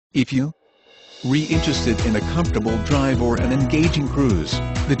If you are interested in a comfortable drive or an engaging cruise,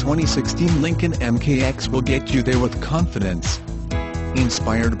 the 2016 Lincoln MKX will get you there with confidence.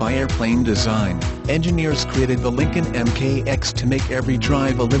 Inspired by airplane design, engineers created the Lincoln MKX to make every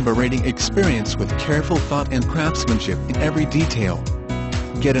drive a liberating experience with careful thought and craftsmanship in every detail.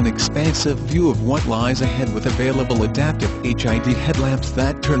 Get an expansive view of what lies ahead with available adaptive HID headlamps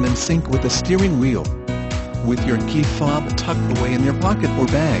that turn in sync with the steering wheel. With your key fob tucked away in your pocket or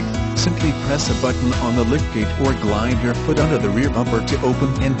bag, simply press a button on the liftgate or glide your foot under the rear bumper to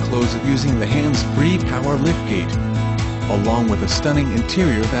open and close it using the hands-free power liftgate. Along with a stunning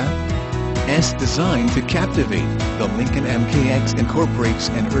interior that's designed to captivate, the Lincoln MKX incorporates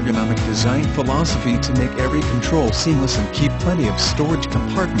an ergonomic design philosophy to make every control seamless and keep plenty of storage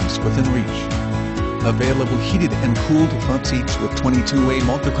compartments within reach. Available heated and cooled front seats with 22-way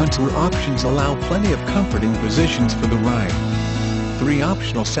multicontour options allow plenty of comforting positions for the ride. 3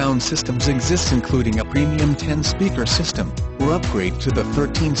 optional sound systems exist, including a premium 10-speaker system, or upgrade to the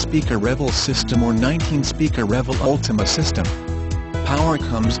 13-speaker Revel system or 19-speaker Revel Ultima system. Power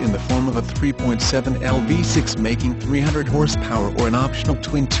comes in the form of a 3.7L V6 making 300 horsepower or an optional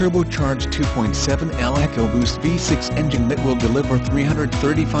twin-turbocharged 2.7L Ecoboost V6 engine that will deliver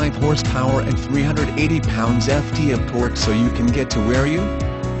 335 horsepower and 380 pounds-ft of torque so you can get to where you're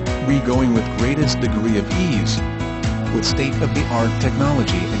going with greatest degree of ease. With state-of-the-art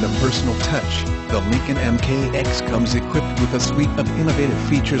technology and a personal touch, the Lincoln MKX comes equipped with a suite of innovative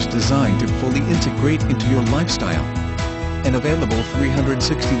features designed to fully integrate into your lifestyle. An available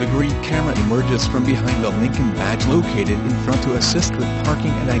 360-degree camera emerges from behind the Lincoln badge located in front to assist with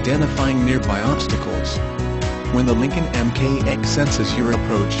parking and identifying nearby obstacles. When the Lincoln MKX senses your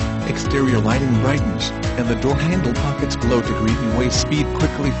approach, exterior lighting brightens, and the door handle pockets glow to greet you. Speed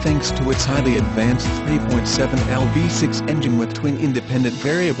quickly thanks to its highly advanced 3.7L V6 engine with twin independent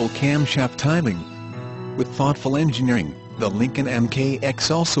variable camshaft timing. With thoughtful engineering, the Lincoln MKX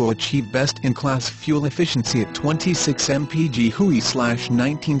also achieved best-in-class fuel efficiency at 26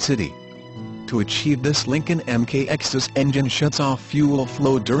 mpg/19 city. To achieve this, Lincoln MKX's engine shuts off fuel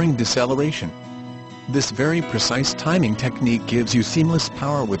flow during deceleration. This very precise timing technique gives you seamless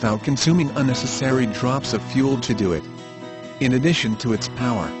power without consuming unnecessary drops of fuel to do it. In addition to its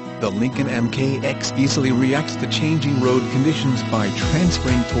power, the Lincoln MKX easily reacts to changing road conditions by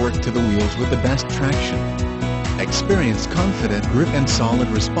transferring torque to the wheels with the best traction. Experience confident grip and solid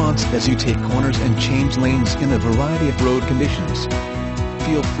response as you take corners and change lanes in a variety of road conditions.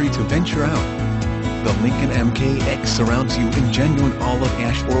 Feel free to venture out. The Lincoln MKX surrounds you in genuine olive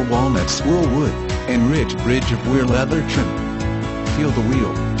ash or walnut swirl wood, and rich Bridge of Weir leather trim. Feel the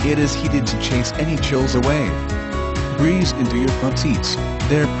wheel, it is heated to chase any chills away. Breeze into your front seats,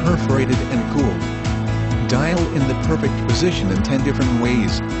 they're perforated and cooled. Dial in the perfect position in 10 different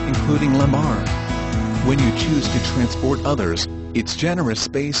ways, including lumbar. When you choose to transport others, its generous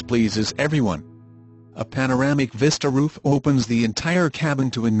space pleases everyone. A panoramic Vista Roof opens the entire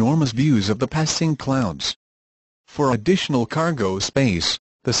cabin to enormous views of the passing clouds. For additional cargo space,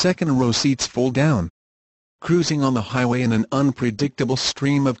 the second-row seats fold down. Cruising on the highway in an unpredictable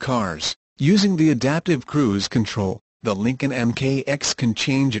stream of cars, using the adaptive cruise control, the Lincoln MKX can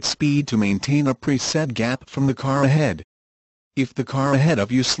change its speed to maintain a preset gap from the car ahead. If the car ahead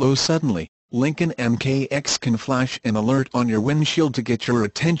of you slows suddenly, Lincoln MKX can flash an alert on your windshield to get your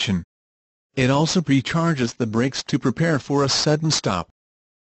attention. It also pre-charges the brakes to prepare for a sudden stop,